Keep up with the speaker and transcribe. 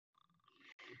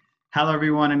Hello,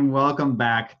 everyone, and welcome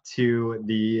back to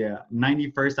the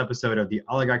 91st episode of the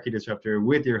Oligarchy Disruptor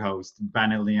with your host,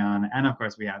 Bennett Leon. And of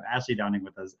course, we have Ashley Downing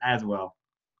with us as well.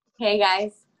 Hey,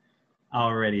 guys.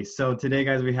 Alrighty. So today,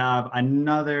 guys, we have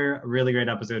another really great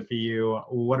episode for you.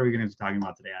 What are we going to be talking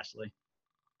about today, Ashley?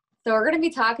 So we're going to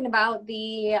be talking about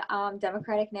the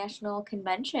Democratic National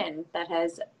Convention that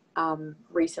has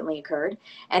recently occurred,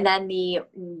 and then the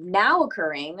now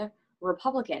occurring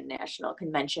Republican National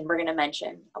Convention we're going to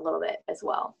mention a little bit as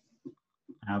well.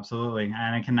 Absolutely.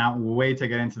 And I cannot wait to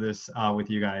get into this with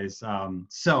you guys.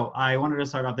 So I wanted to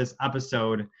start off this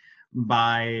episode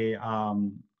by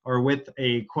with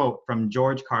a quote from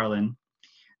George Carlin.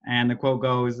 And the quote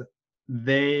goes,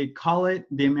 "They call it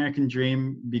the American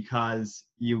dream because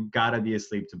you gotta be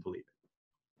asleep to believe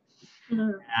it."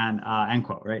 Mm-hmm. And end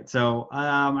quote, right? So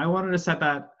I wanted to set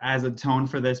that as a tone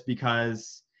for this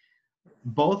because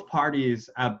both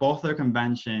parties at both their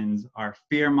conventions are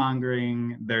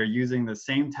fear-mongering. They're using the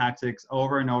same tactics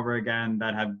over and over again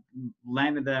that have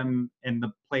landed them in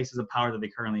the places of power that they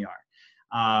currently are.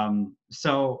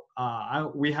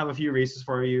 We have a few resources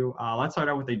for you. Let's start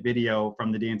out with a video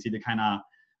from the DNC to kind of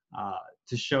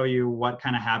to show you what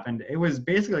kind of happened. It was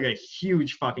basically like a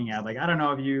huge fucking ad. Like, I don't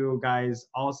know if you guys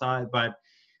all saw it, but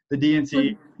the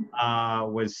DNC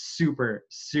was super,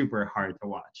 super hard to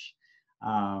watch.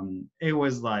 It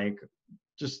was like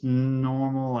just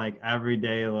normal, like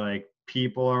everyday, like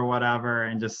people or whatever,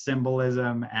 and just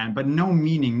symbolism, but no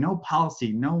meaning, no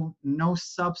policy, no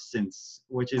substance,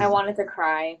 which is... I wanted to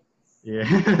cry.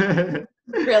 Yeah.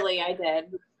 Really, I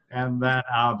did. And then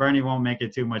Bernie won't make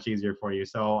it too much easier for you.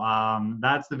 So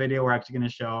that's the video we're actually going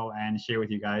to show and share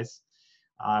with you guys.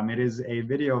 It is a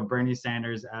video of Bernie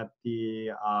Sanders at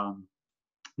the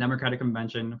Democratic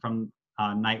Convention from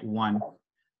night one.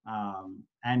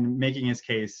 And making his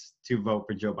case to vote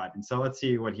for Joe Biden. So let's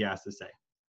see what he has to say.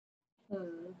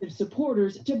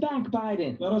 Supporters to back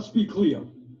Biden. Let us be clear.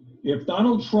 If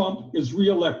Donald Trump is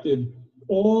reelected,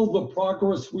 all the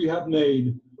progress we have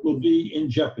made will be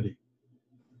in jeopardy.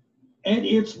 At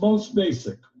its most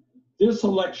basic, this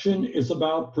election is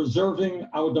about preserving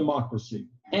our democracy.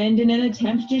 And in an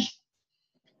attempt to...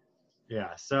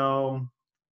 Yeah, so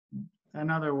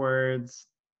in other words,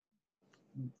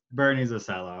 Bernie's a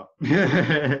sellout.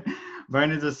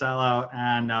 Bernie's a sellout.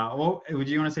 And would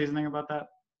you want to say something about that?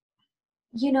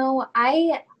 You know,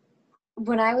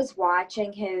 when I was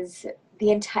watching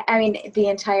the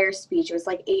entire speech, it was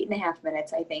like 8.5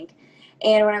 minutes, I think.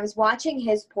 And when I was watching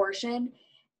his portion,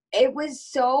 it was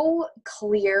so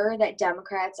clear that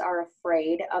Democrats are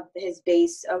afraid of his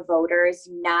base of voters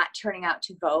not turning out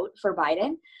to vote for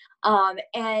Biden.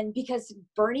 And because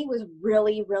Bernie was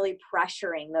really, really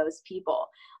pressuring those people.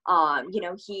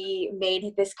 He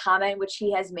made this comment, which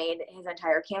he has made his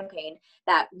entire campaign,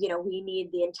 that, we need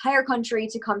the entire country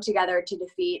to come together to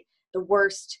defeat the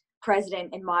worst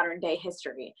president in modern day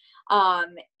history.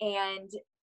 And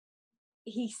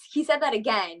he said that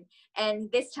again.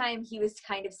 And this time he was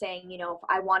kind of saying,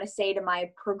 I want to say to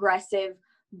my progressive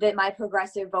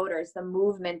voters, the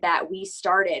movement that we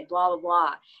started, blah, blah,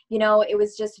 blah. It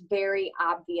was just very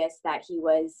obvious that he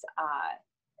was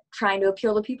trying to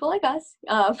appeal to people like us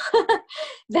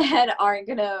that aren't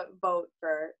going to vote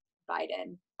for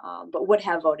Biden, but would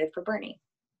have voted for Bernie.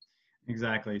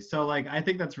 Exactly. So, I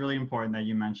think that's really important that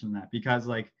you mentioned that, because,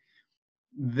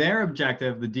 their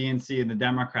objective, the DNC and the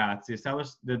Democrats,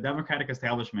 the Democratic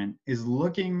establishment, is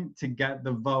looking to get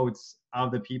the votes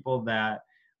of the people that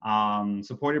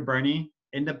supported Bernie,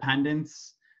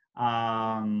 independents,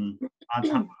 on top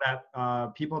of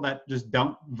that, people that just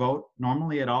don't vote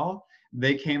normally at all.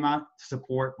 They came out to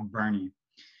support Bernie.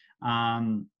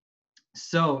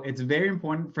 So it's very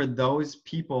important for those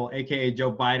people, aka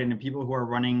Joe Biden, and people who are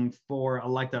running for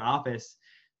elected office,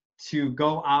 to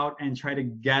go out and try to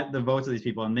get the votes of these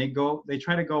people. And they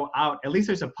try to go out, at least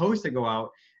they're supposed to go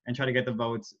out and try to get the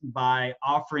votes by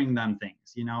offering them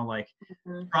things,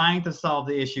 trying to solve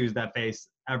the issues that face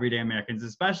everyday Americans,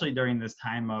 especially during this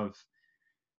time of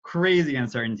crazy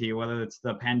uncertainty, whether it's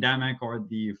the pandemic or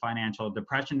the financial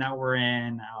depression that we're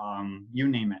in, you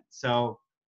name it. So,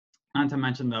 not to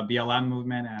mention the BLM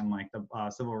movement and the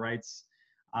civil rights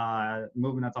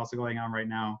movement that's also going on right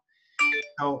now.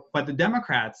 So, but the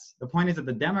point is that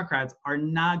the Democrats are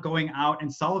not going out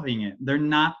and solving it. They're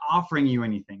not offering you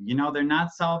anything. They're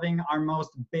not solving our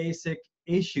most basic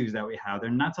issues that we have.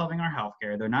 They're not solving our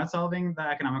healthcare. They're not solving the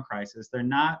economic crisis. They're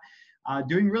not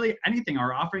doing really anything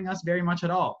or offering us very much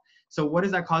at all. So what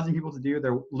is that causing people to do?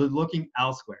 They're looking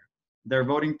elsewhere. They're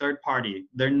voting third party.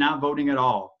 They're not voting at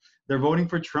all. They're voting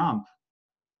for Trump.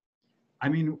 I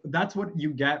mean, that's what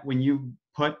you get when you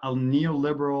put a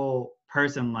neoliberal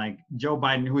person like Joe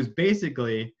Biden, who is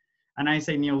basically, and I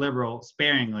say neoliberal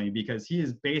sparingly because he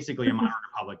is basically a moderate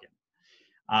Republican.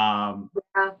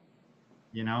 Yeah.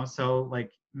 You know, so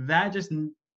like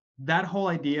that whole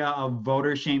idea of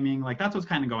voter shaming, like that's what's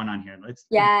kind of going on here. It's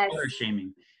Yes. voter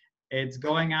shaming. It's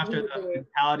going after the Absolutely.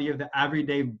 mentality of the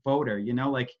everyday voter, you know,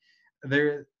 like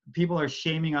people are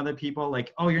shaming other people,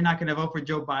 like, oh, you're not going to vote for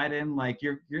Joe Biden, like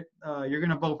you're going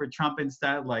to vote for Trump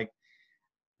instead, like,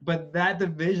 but that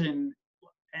division,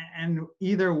 and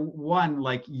either one,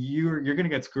 like you're going to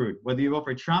get screwed, whether you vote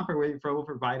for Trump or whether you vote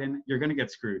for Biden, you're going to get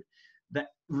screwed. The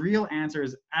real answer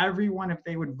is everyone, if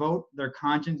they would vote their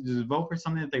conscience, just vote for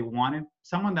something that they wanted,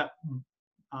 someone that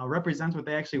represents what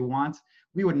they actually want,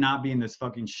 we would not be in this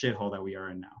fucking shithole that we are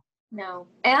in now. No.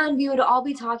 And we would all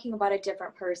be talking about a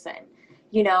different person.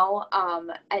 You know,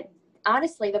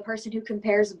 honestly, the person who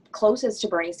compares closest to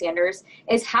Bernie Sanders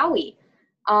is Howie,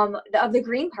 of the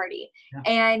Green Party. Yeah.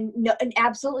 And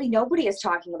absolutely nobody is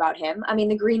talking about him. I mean,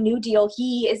 the Green New Deal,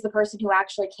 he is the person who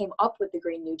actually came up with the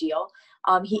Green New Deal.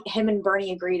 Him and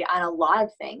Bernie agreed on a lot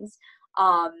of things.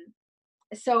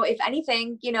 So if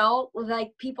anything, you know,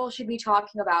 like people should be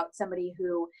talking about somebody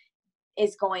who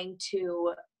is going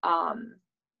to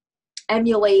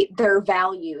emulate their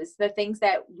values, the things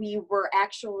that we were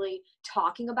actually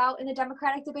talking about in the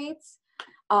Democratic debates,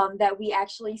 that we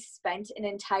actually spent an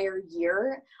entire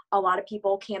year, a lot of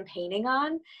people campaigning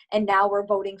on, and now we're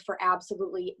voting for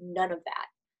absolutely none of that.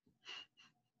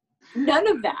 None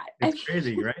of that. It's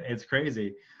crazy, right? It's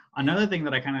crazy. Another thing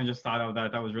that I kind of just thought of that I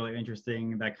thought was really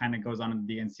interesting that kind of goes on in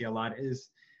the DNC a lot is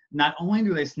not only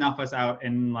do they snuff us out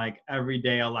in like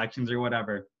everyday elections or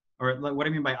whatever, or what I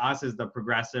mean by us is the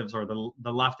progressives or the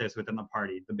leftists within the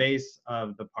party, the base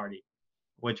of the party,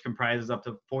 which comprises up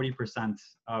to 40%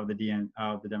 of the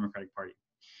Democratic Party.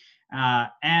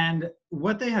 And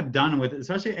what they have done with it,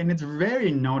 especially, and it's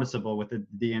very noticeable with the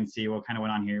DNC, what kind of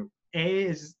went on here,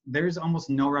 is there's almost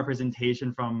no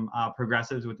representation from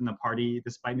progressives within the party,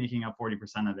 despite making up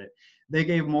 40% of it. They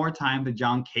gave more time to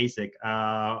John Kasich,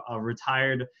 a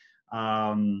retired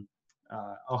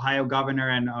Ohio governor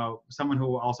and someone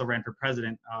who also ran for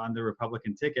president on the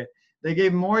Republican ticket. They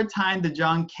gave more time to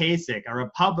John Kasich, a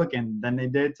Republican, than they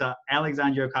did to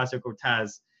Alexandria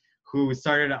Ocasio-Cortez, who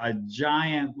started a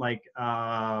giant, like,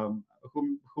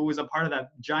 who was a part of that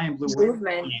giant blue wave in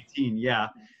 2018. Yeah.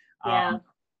 Yeah.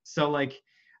 So like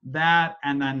that,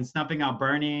 and then snuffing out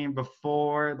Bernie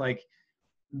before, like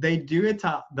they do it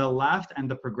to the left and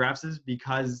the progressives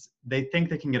because they think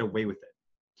they can get away with it.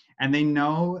 And they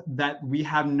know that we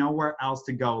have nowhere else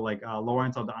to go, like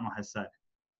Lawrence O'Donnell has said.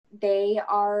 They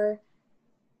are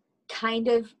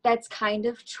that's kind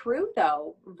of true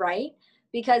though, right?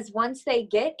 Because once they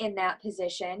get in that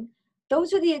position,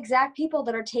 those are the exact people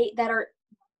that are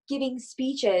giving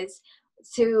speeches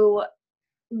to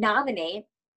nominate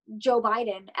Joe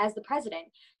Biden as the president.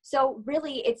 So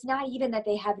really, it's not even that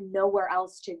they have nowhere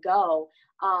else to go.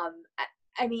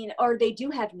 I mean, or they do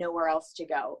have nowhere else to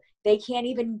go. They can't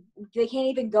even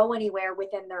go anywhere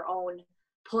within their own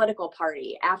political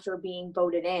party after being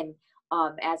voted in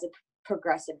as a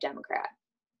progressive Democrat.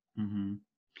 Mm-hmm.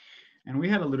 And we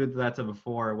had alluded to that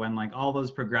before when like all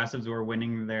those progressives were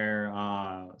winning their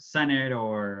Senate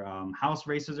or House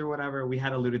races or whatever. We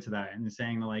had alluded to that and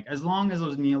saying that, like, as long as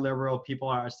those neoliberal people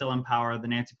are still in power, the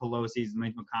Nancy Pelosi's, the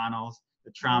Mitch McConnell's,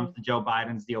 the Trumps, the Joe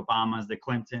Bidens, the Obamas, the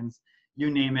Clintons,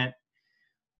 you name it,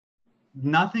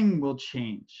 nothing will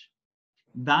change.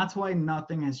 That's why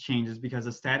nothing has changed, is because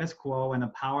the status quo and the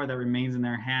power that remains in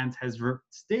their hands has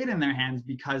stayed in their hands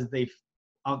because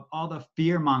of all the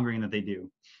fear mongering that they do.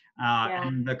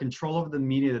 And the control over the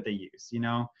media that they use, you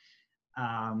know,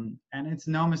 and it's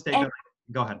no mistake.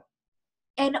 Go ahead.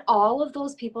 And all of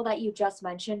those people that you just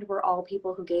mentioned were all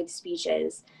people who gave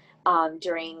speeches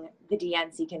during the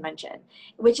DNC convention,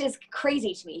 which is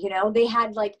crazy to me. You know, they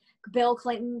had like Bill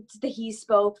Clinton, he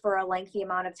spoke for a lengthy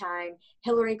amount of time.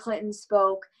 Hillary Clinton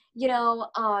spoke, you know,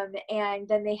 and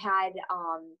then they had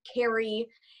Kerry.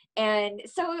 And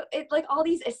so it's like all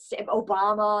these,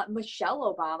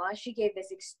 Michelle Obama, she gave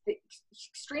this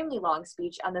extremely long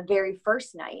speech on the very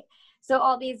first night. So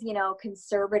all these, you know,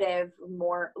 conservative,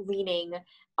 more leaning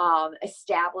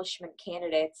establishment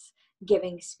candidates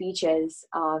giving speeches.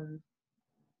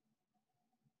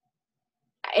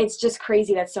 It's just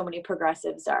crazy that so many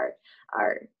progressives are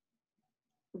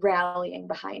rallying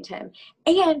behind him.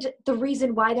 And the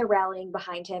reason why they're rallying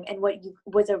behind him, and what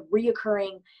was a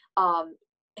reoccurring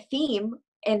theme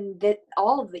in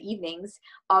all of the evenings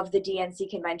of the DNC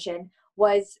convention,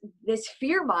 was this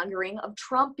fear mongering of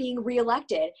Trump being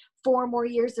reelected, 4 more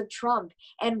years of Trump.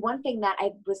 And one thing that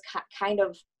I was kind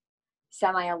of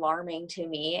semi-alarming to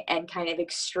me and kind of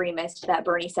extremist that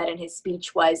Bernie said in his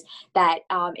speech was that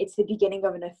it's the beginning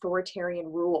of an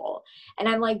authoritarian rule. And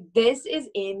I'm like, this is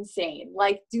insane.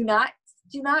 Like, do not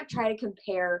try to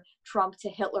compare Trump to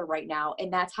Hitler right now,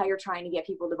 and that's how you're trying to get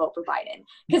people to vote for Biden,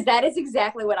 because that is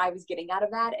exactly what I was getting out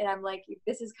of that. And I'm like,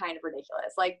 this is kind of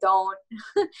ridiculous. Like, don't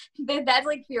that's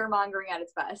like fear mongering at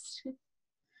its best.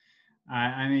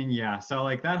 I mean, yeah. So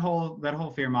like that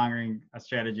whole fear mongering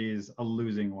strategy is a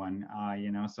losing one.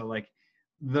 So like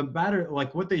the better,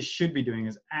 like what they should be doing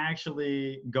is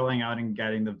actually going out and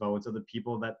getting the votes of the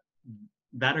people that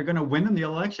are going to win them the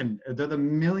election. They're the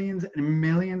millions and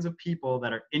millions of people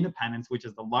that are independents, which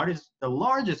is the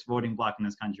largest voting bloc in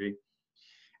this country.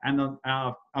 And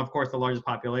of course, the largest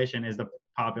population is the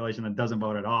population that doesn't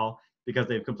vote at all because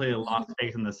they've completely lost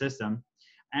faith in the system.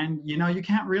 And, you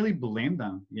can't really blame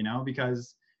them,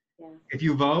 because if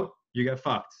you vote, you get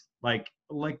fucked. Like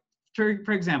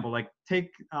for example, like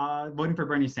take voting for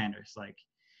Bernie Sanders, like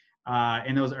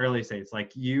in those early states,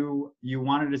 like you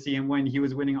wanted to see him win. He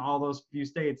was winning all those few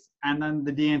states. And then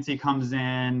the DNC comes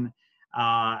in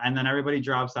and then everybody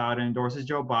drops out and endorses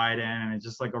Joe Biden. And it's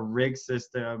just like a rigged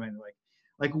system. And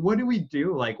like, what do we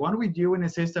do? Like, what do we do in a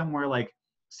system where like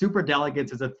super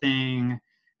delegates is a thing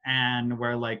and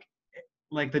where like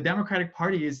the Democratic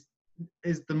Party is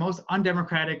the most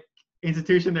undemocratic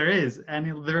institution there is,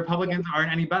 and the Republicans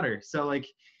aren't any better. So like,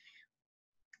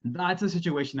 that's a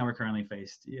situation that we're currently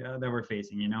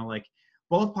facing. Like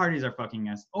both parties are fucking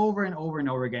us over and over and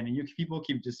over again, and people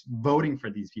keep just voting for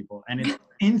these people, and it's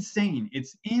insane.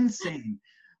 It's insane.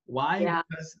 Why? Yeah.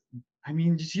 Because I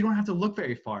mean, just you don't have to look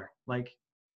very far. Like,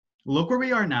 look where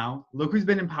we are now. Look who's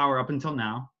been in power up until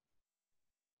now.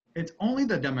 It's only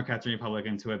the Democrats and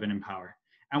Republicans who have been in power.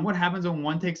 And what happens when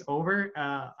one takes over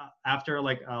after,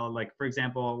 like for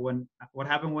example, what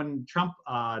happened when Trump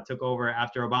took over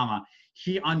after Obama?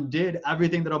 He undid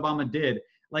everything that Obama did.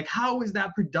 Like, how is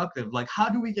that productive? Like, how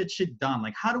do we get shit done?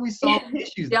 Like, how do we solve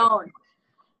issues? Don't.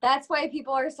 That's why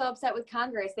people are so upset with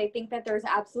Congress. They think that there's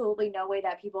absolutely no way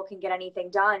that people can get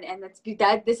anything done, and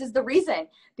this is the reason,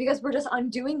 because we're just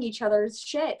undoing each other's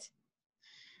shit.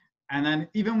 And then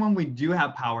even when we do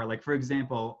have power, like for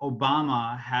example,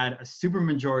 Obama had a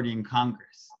supermajority in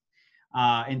Congress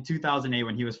in 2008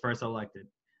 when he was first elected,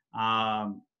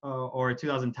 or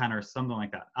 2010 or something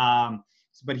like that.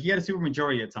 But he had a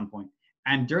supermajority at some point.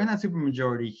 And during that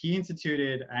supermajority, he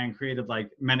instituted and created like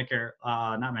Medicare,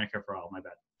 not Medicare for all, my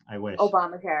bad. I wish.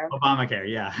 Obamacare,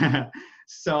 yeah.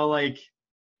 So like,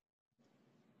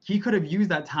 he could have used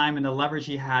that time and the leverage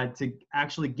he had to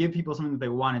actually give people something that they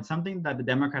wanted, something that the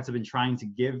Democrats have been trying to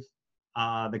give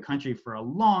the country for a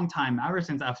long time, ever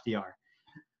since FDR,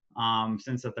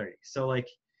 since the 30s. So like,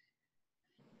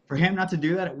 for him not to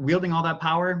do that, wielding all that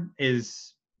power,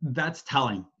 that's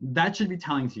telling. That should be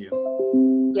telling to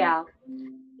you. Yeah.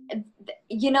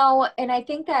 And I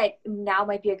think that now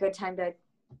might be a good time to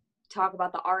talk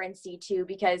about the RNC too,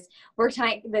 because we're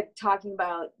talking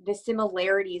about the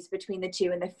similarities between the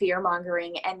two and the fear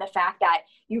mongering and the fact that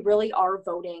you really are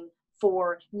voting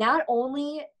for not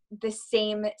only the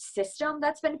same system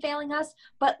that's been failing us,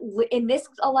 but in this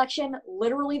election,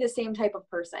 literally the same type of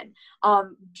person.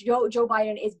 Joe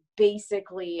Biden is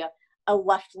basically a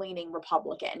left-leaning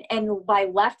Republican. And by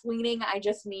left-leaning, I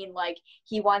just mean like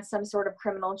he wants some sort of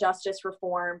criminal justice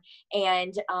reform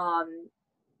and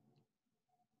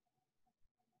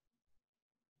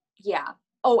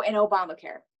and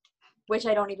Obamacare, which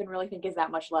I don't even really think is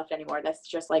that much left anymore. That's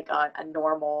just like a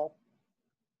normal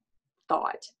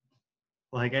thought.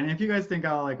 Like, and if you guys think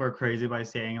we're crazy by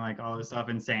saying like all this stuff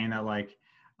and saying that like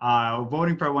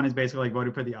voting for one is basically like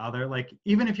voting for the other, like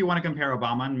even if you want to compare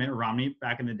Obama and Mitt Romney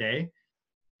back in the day,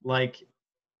 like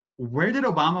where did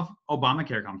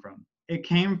Obamacare come from? It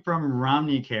came from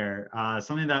Romney Care,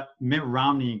 something that Mitt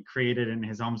Romney created in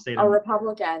his home state. A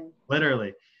Republican.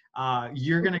 Literally.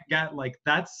 You're gonna get like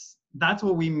that's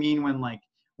what we mean when like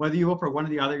whether you vote for one or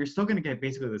the other, you're still gonna get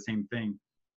basically the same thing.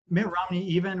 Mitt Romney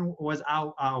even was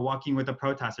out walking with the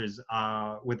protesters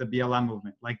with the BLM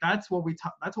movement. Like that's what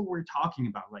we're talking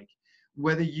about. Like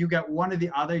whether you get one or the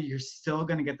other, you're still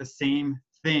gonna get the same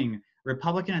thing.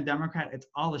 Republican and Democrat, it's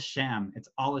all a sham. It's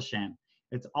all a sham.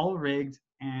 It's all rigged,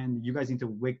 and you guys need to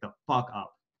wake the fuck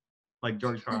up, like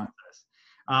George Carlin says.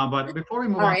 But before we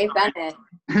move on,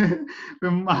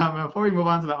 before we move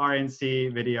on to the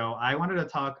RNC video, I wanted to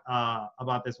talk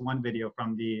about this one video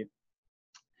from the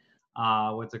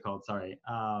what's it called? Sorry,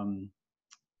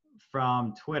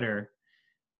 from Twitter.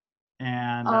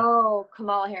 And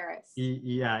Kamala Harris.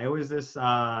 Yeah, it was this.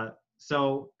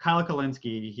 So Kyle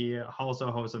Kulinski, he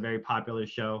also hosts a very popular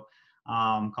show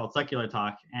called Secular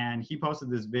Talk, and he posted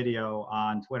this video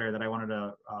on Twitter that I wanted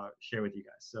to share with you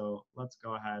guys. So let's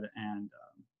go ahead and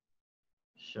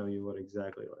show you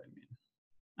exactly what I mean.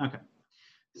 Okay,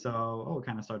 so it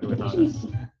kind of started with us.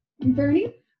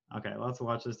 Bernie? Okay, let's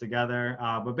watch this together.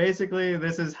 But basically,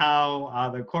 this is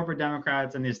how the corporate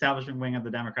Democrats and the establishment wing of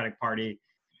the Democratic Party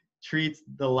treats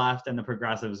the left and the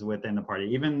progressives within the party,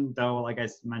 even though, like I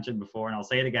mentioned before, and I'll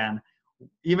say it again,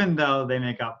 even though they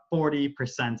make up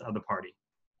 40% of the party.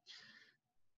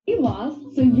 You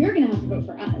lost, so you're gonna have to vote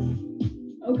for us.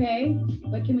 Okay,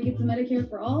 but can we get some Medicare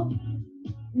for all?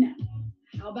 No.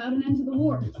 How about an end to the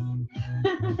wars?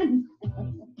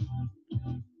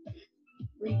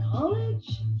 Free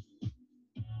college?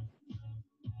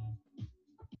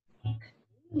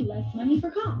 Less money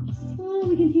for cops. Oh,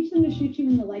 we can teach them to shoot you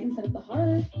in the leg instead of the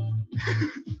heart.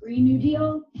 Green New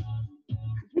Deal.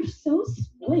 You're so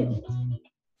spoiled.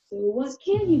 So what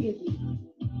can you give me?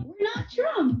 We're not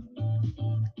Trump.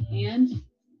 And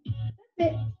that's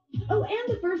it. Oh,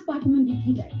 and the first Black woman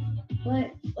VP pick.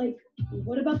 But, like,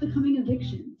 what about the coming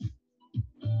evictions?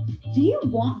 Do you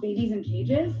want babies in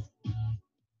cages?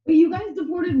 But you guys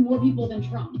deported more people than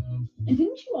Trump. And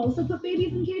didn't you also put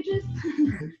babies in cages?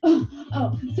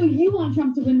 So you want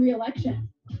Trump to win re-election?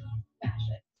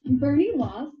 Fascist. Bernie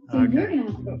lost, so Okay. you're gonna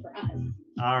have to vote for us.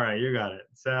 All right, you got it.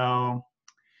 So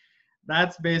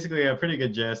that's basically a pretty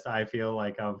good gist, I feel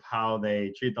like, of how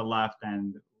they treat the left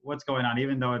and what's going on,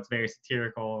 even though it's very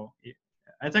satirical.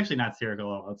 It's actually not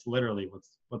satirical at all. It's literally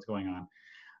what's going on.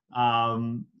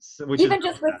 So, Even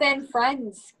just within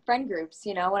friend groups,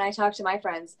 you know, when I talk to my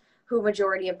friends, who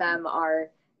majority of them are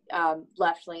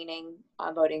left-leaning,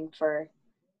 voting for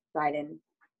Biden.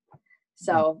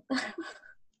 So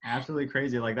absolutely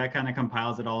crazy. Like, that kind of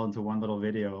compiles it all into one little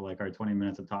video, like our 20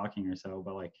 minutes of talking or so.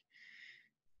 But like,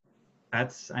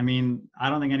 I mean, I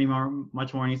don't think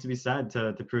much more needs to be said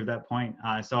to prove that point.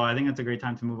 So I think it's a great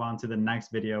time to move on to the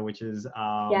next video, which is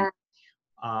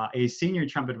a senior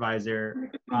Trump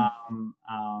advisor.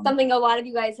 Something a lot of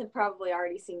you guys have probably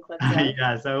already seen clips of.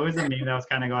 Yeah, so it was a meme that was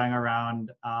kind of going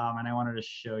around, and I wanted to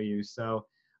show you. So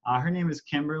her name is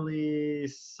Kimberly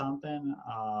something,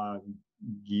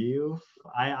 Guiuf.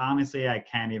 I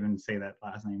can't even say that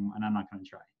last name, and I'm not going to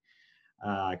try.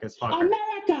 Because fuck her.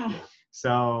 America!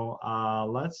 So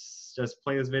let's just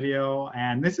play this video.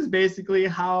 And this is basically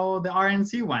how the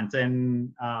RNC went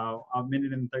in a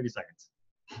minute and 30 seconds.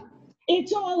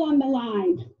 It's all on the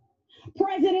line.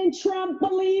 President Trump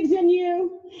believes in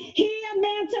you. He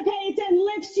emancipates and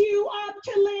lifts you up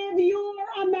to live your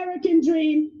American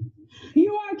dream.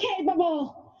 You are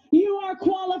capable. You are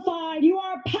qualified. You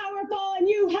are powerful, and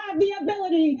you have the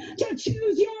ability to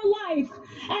choose your life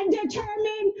and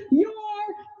determine your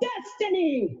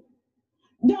destiny.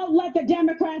 Don't let the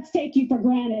Democrats take you for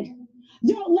granted.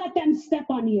 Don't let them step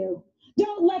on you.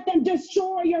 Don't let them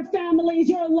destroy your families,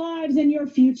 your lives, and your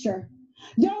future.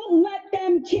 Don't let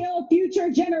them kill future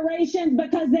generations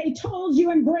because they told you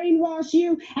and brainwashed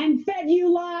you and fed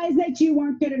you lies that you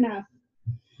weren't good enough.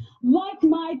 Like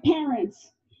my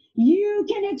parents, you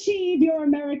can achieve your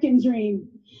American dream.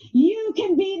 You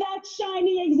can be that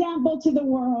shining example to the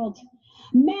world.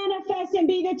 Manifest and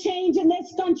be the change in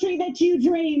this country that you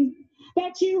dream,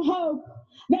 that you hope,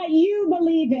 that you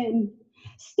believe in.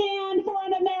 Stand for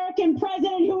an American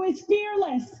president who is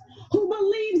fearless, who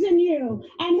believes in you,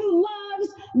 and who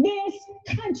loves this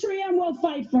country and will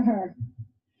fight for her.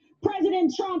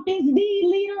 President Trump is the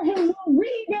leader who will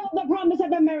rebuild the promise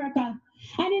of America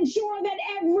and ensure that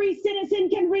every citizen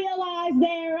can realize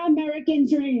their American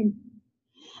dream.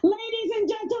 Ladies and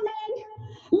gentlemen,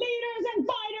 leaders and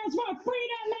fighters for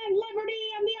freedom and liberty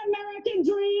and the American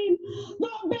dream,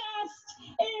 the best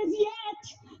is yet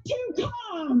to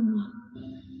come.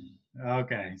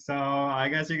 Okay, so I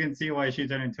guess you can see why she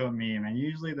turned into a meme. And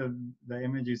usually the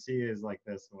image you see is like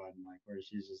this one, like where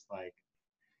she's just like,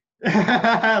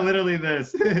 literally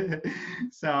this.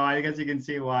 So I guess you can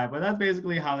see why. But that's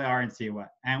basically how the RNC went.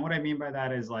 And what I mean by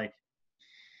that is, like,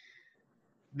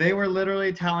 they were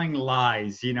literally telling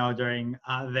lies, you know, during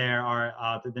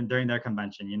their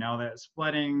convention. You know, they're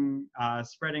spreading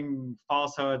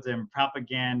falsehoods and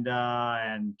propaganda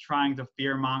and trying to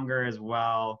fearmonger as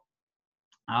well.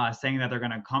 Saying that they're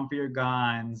going to come for your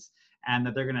guns and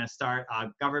that they're going to start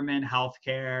government health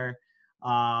care,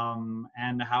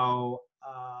 and how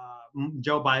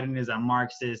Joe Biden is a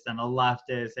Marxist and a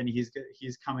leftist, and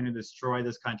he's coming to destroy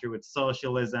this country with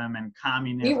socialism and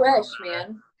communism. We wish,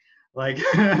 man. Like,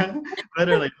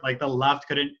 literally, like, the left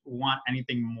couldn't want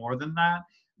anything more than that,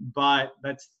 but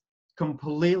that's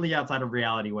completely outside of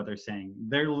reality what they're saying.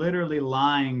 They're literally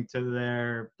lying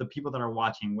to the people that are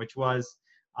watching, which was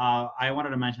I wanted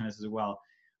to mention this as well.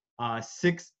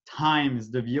 6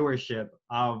 times the viewership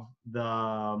of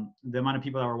the amount of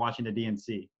people that were watching the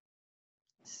DNC.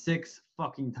 6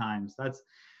 fucking times.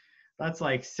 That's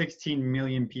like 16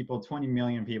 million people, 20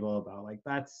 million people about. Like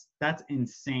that's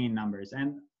insane numbers.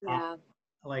 And Yeah.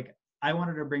 like I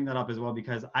wanted to bring that up as well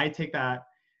because I take that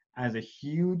as a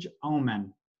huge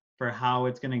omen for how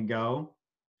it's going to go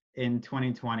in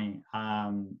 2020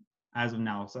 as of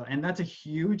now. So, and that's a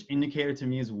huge indicator to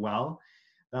me as well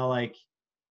that like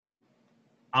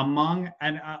among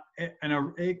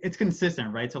it's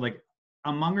consistent, right? So like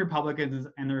among Republicans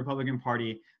and the Republican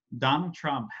Party, Donald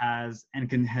Trump has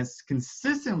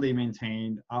consistently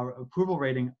maintained our approval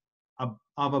rating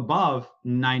of above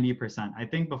 90%. I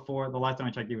think before the last time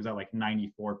I checked, he was at like 94%,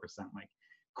 like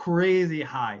crazy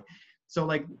high. So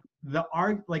like the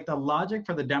logic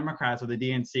for the Democrats or the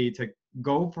DNC to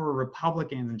go for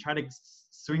Republicans and try to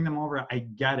swing them over, I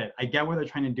get it. I get why they're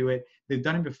trying to do it. They've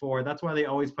done it before. That's why they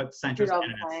always put centrist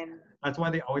candidates. That's why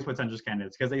they always put centrist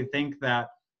candidates, because they think that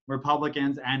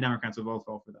Republicans and Democrats will both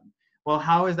vote for them. Well,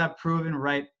 how is that proven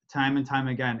right time and time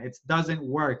again? It doesn't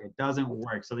work. It doesn't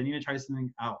work. So they need to try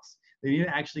something else. They need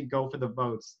to actually go for the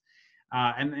votes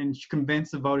and convince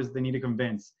the voters that they need to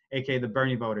convince, aka the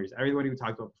Bernie voters, everybody we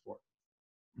talked about before.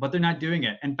 But they're not doing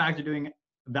it. In fact, they're doing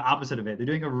the opposite of it. They're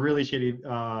doing a really shitty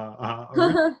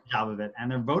job of it, and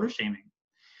they're voter shaming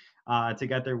to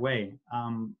get their way,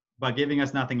 but giving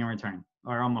us nothing in return,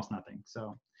 or almost nothing.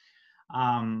 So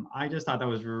I just thought that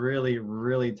was really,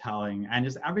 really telling. And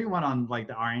just everyone on like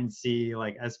the RNC,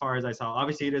 like as far as I saw,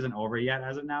 obviously it isn't over yet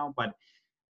as of now, but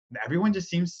everyone just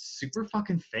seems super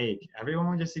fucking fake.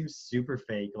 Everyone just seems super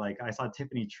fake. Like I saw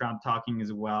Tiffany Trump talking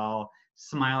as well,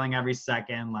 smiling every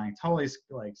second, like totally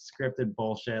like scripted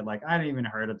bullshit. Like I didn't even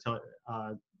heard of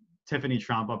Tiffany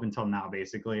Trump up until now,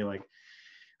 basically. Like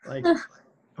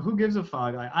who gives a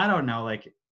fuck? Like I don't know.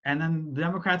 Like, and then the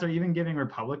Democrats are even giving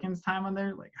Republicans time on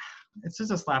there. Like it's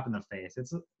just a slap in the face.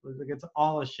 It's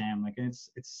all a sham. Like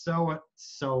it's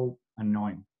so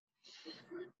annoying.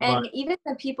 And even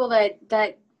the people that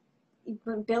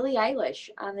Billie Eilish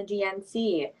on the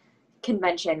DNC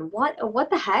convention, what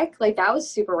the heck? Like that was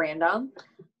super random.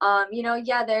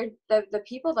 Yeah, they're the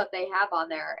people that they have on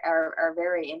there are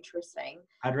very interesting.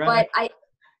 I'd rather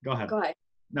go ahead. Go ahead.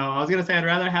 No, I was gonna say I'd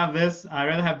rather have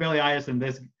Billie Eilish than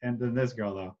this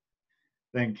girl though,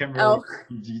 than Kimberly,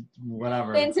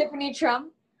 whatever. Than Tiffany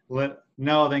Trump.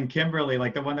 No, than Kimberly,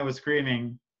 like the one that was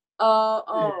screaming. Yeah.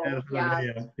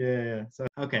 So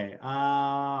okay.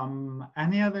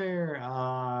 Any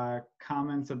other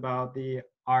comments about the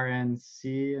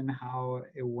RNC and how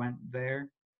it went there?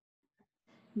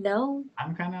 No.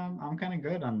 I'm kind of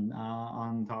good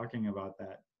on talking about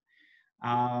that.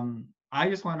 I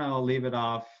just want to leave it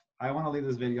off. I want to leave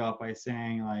this video off by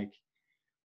saying like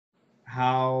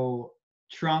how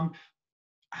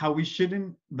we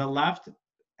shouldn't, the left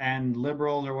and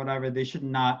liberals or whatever, they should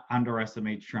not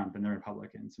underestimate Trump and the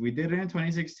Republicans. We did it in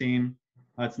 2016.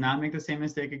 Let's not make the same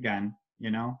mistake again.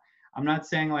 I'm not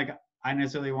saying like I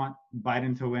necessarily want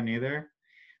Biden to win either,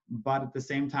 but at the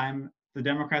same time, the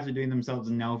Democrats are doing themselves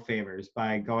no favors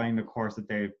by going the course that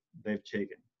they've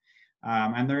taken.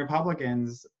 And the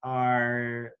Republicans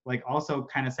are like also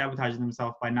kind of sabotaging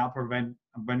themselves by not providing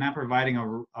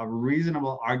a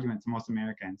reasonable argument to most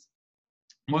Americans.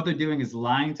 What they're doing is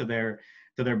lying to their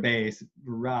base,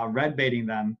 red baiting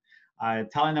them,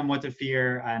 telling them what to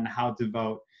fear and how to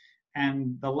vote.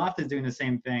 And the left is doing the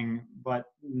same thing, but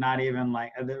not even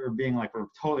like they're being like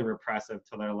totally repressive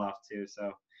to their left too.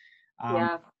 So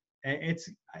it's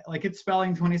like it's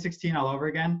spelling 2016 all over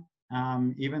again.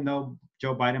 Even though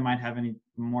Joe Biden might have any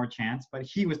more chance, but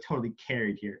he was totally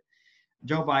carried here.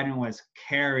 Joe Biden was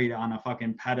carried on a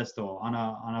fucking pedestal, on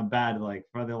a bed, like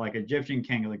for the like Egyptian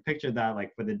king. Like picture that,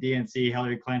 like for the DNC,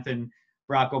 Hillary Clinton,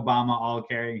 Barack Obama, all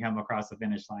carrying him across the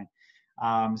finish line.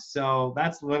 So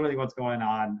that's literally what's going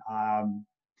on.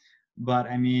 But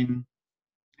I mean,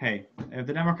 hey, if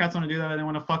the Democrats want to do that, they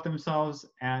want to fuck themselves.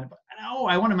 And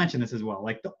I want to mention this as well.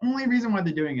 Like the only reason why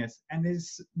they're doing this, and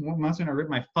this must gonna rip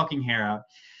my fucking hair out,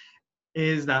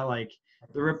 is that like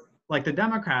the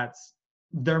Democrats,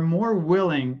 they're more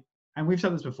willing, and we've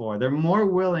said this before, they're more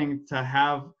willing to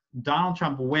have Donald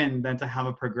Trump win than to have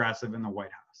a progressive in the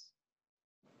White House.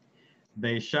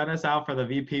 They shut us out for the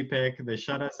VP pick. They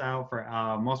shut us out for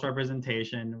most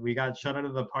representation. We got shut out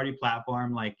of the party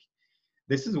platform. Like,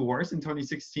 this is worse in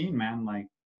 2016, man. Like,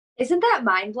 isn't that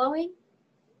mind-blowing?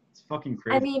 It's fucking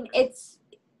crazy. I mean,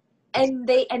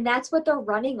 and that's what they're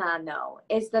running on, though,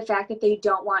 is the fact that they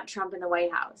don't want Trump in the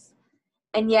White House.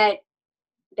 And yet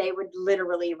they would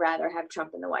literally rather have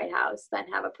Trump in the White House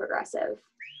than have a progressive.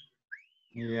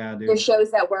 Yeah, It dude.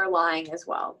 shows that we're lying as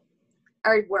well,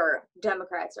 or we're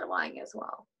Democrats are lying as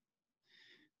well.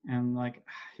 And like,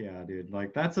 yeah, dude,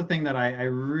 like that's the thing that I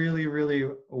really, really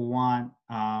want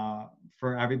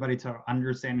for everybody to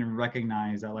understand and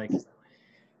recognize that like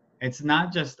it's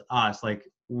not just us. Like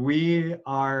we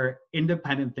are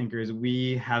independent thinkers.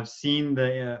 We have seen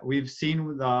we've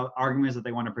seen the arguments that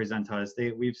they want to present to us.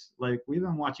 We've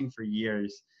been watching for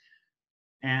years,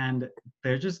 and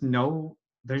there's just no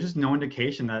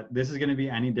indication that this is going to be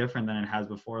any different than it has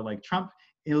before. Like Trump,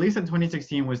 at least in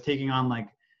 2016, was taking on like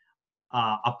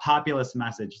a populist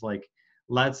message, like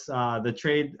let's the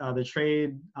trade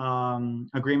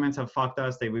agreements have fucked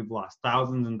us. We've lost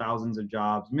thousands and thousands of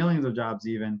jobs, millions of jobs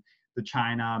even, to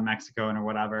China, Mexico, and or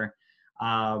whatever.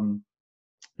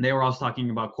 They were also talking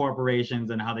about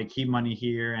corporations and how they keep money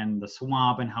here and the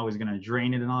swamp and how he's going to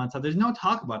drain it and all that stuff. There's no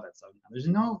talk about that stuff now.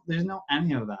 There's no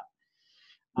any of that.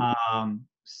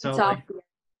 So It's all like,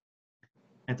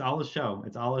 it's all a show.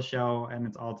 It's all a show, and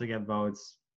it's all to get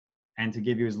votes and to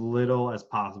give you as little as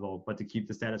possible, but to keep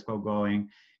the status quo going.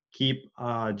 Keep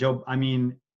Joe. I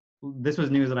mean, this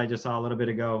was news that I just saw a little bit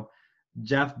ago.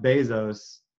 Jeff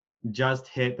Bezos just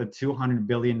hit the $200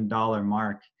 billion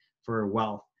mark for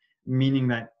wealth, meaning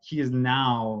that he is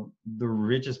now the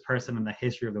richest person in the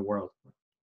history of the world.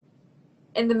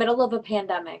 in the middle of a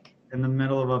pandemic. In the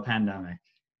middle of a pandemic.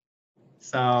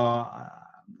 So,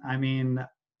 I mean,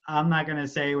 I'm not going to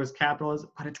say it was capitalism,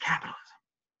 but it's capitalism.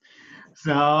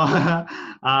 So,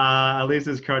 at least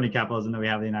it's crony capitalism that we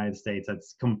have in the United States.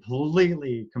 That's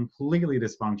completely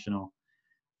dysfunctional.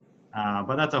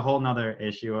 But that's a whole nother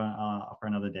issue for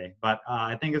another day. But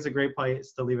I think it's a great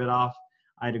place to leave it off.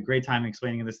 I had a great time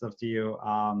explaining this stuff to you.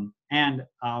 Like I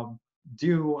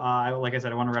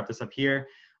said, I want to wrap this up here.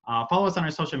 Follow us on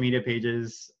our social media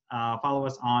pages. Follow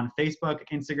us on Facebook,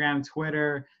 Instagram,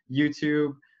 Twitter,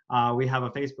 YouTube. We have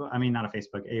a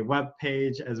web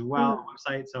page as well,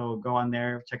 a website. So go on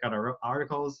there, check out our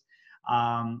articles.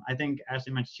 I think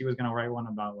Ashley mentioned she was going to write one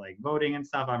about like voting and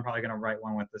stuff. I'm probably going to write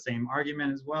one with the same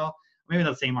argument as well. Maybe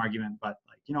not the same argument, but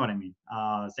like, you know what I mean?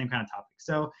 Same kind of topic.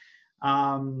 So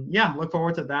yeah, look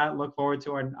forward to that. Look forward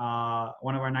to our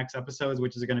one of our next episodes,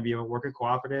 which is going to be about worker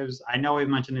cooperatives. I know we've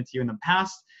mentioned it to you in the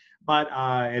past, but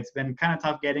it's been kind of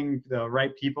tough getting the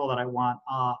right people that I want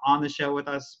on the show with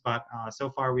us. But so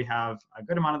far we have a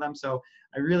good amount of them. So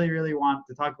I really, really want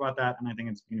to talk about that. And I think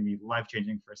it's going to be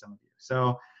life-changing for some of you.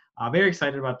 So very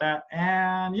excited about that.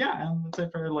 And yeah, and that's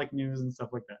it for like news and stuff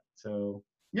like that. So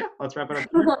yeah, let's wrap it up.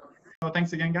 So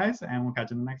thanks again, guys, and we'll catch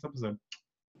you in the next episode.